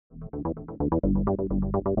Minutes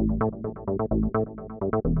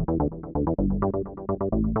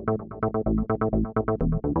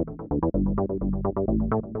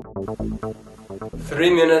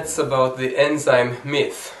about the enzyme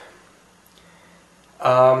myth.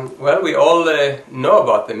 Well, we all know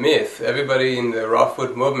about the myth. Everybody in the raw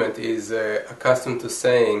food movement is accustomed to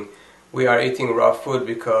saying we are eating raw food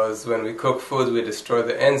because when we cook food we destroy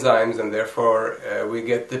the enzymes and therefore we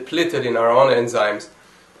get depleted in our own enzymes.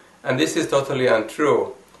 And this is totally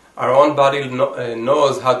untrue. Our own body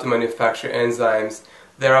knows how to manufacture enzymes.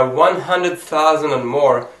 There are 100,000 and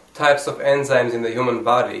more types of enzymes in the human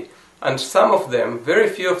body. And some of them, very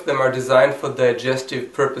few of them, are designed for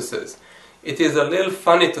digestive purposes. It is a little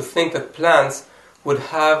funny to think that plants would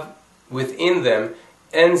have within them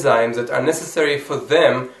enzymes that are necessary for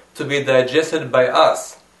them to be digested by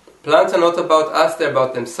us. Plants are not about us, they're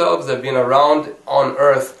about themselves. They've been around on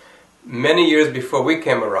Earth many years before we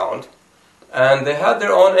came around. And they had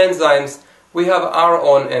their own enzymes. We have our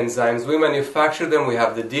own enzymes. We manufacture them. We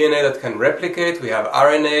have the DNA that can replicate. We have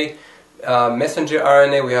RNA. Messenger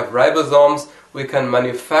RNA, we have ribosomes. We can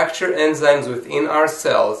manufacture enzymes within our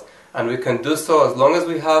cells, and we can do so as long as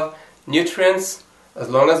we have nutrients, as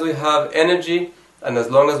long as we have energy, and as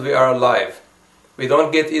long as we are alive. We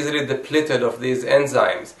don't get easily depleted of these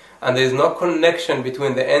enzymes, and there is no connection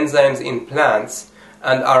between the enzymes in plants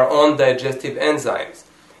and our own digestive enzymes.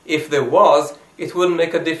 If there was, it wouldn't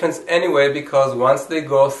make a difference anyway, because once they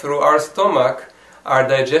go through our stomach, our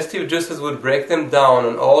digestive juices would break them down,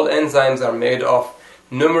 and all enzymes are made of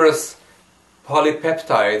numerous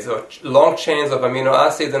polypeptides or long chains of amino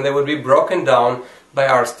acids, and they would be broken down by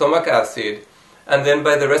our stomach acid and then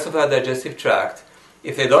by the rest of our digestive tract.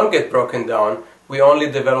 If they don't get broken down, we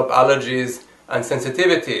only develop allergies and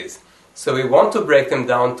sensitivities. So we want to break them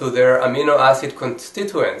down to their amino acid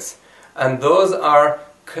constituents, and those are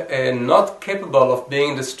not capable of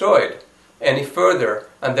being destroyed any further,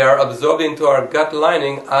 and they are absorbed into our gut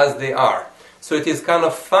lining as they are. So it is kind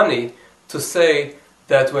of funny to say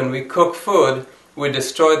that when we cook food, we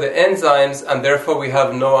destroy the enzymes and therefore we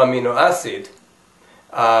have no amino acid.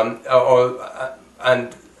 And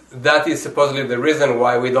that is supposedly the reason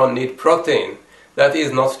why we don't need protein. That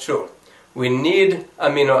is not true. We need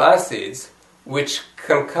amino acids which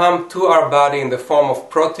can come to our body in the form of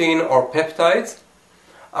protein or peptides.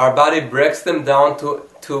 Our body breaks them down to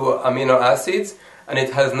amino acids, and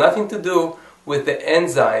it has nothing to do with the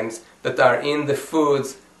enzymes that are in the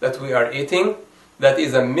foods that we are eating. That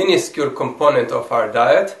is a minuscule component of our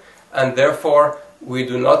diet, and therefore we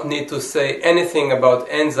do not need to say anything about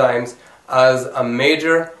enzymes as a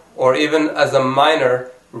major or even as a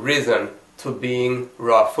minor reason to being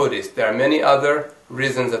raw foodists. There are many other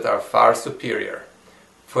reasons that are far superior.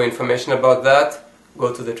 For information about that,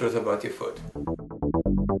 go to The Truth About Your Food.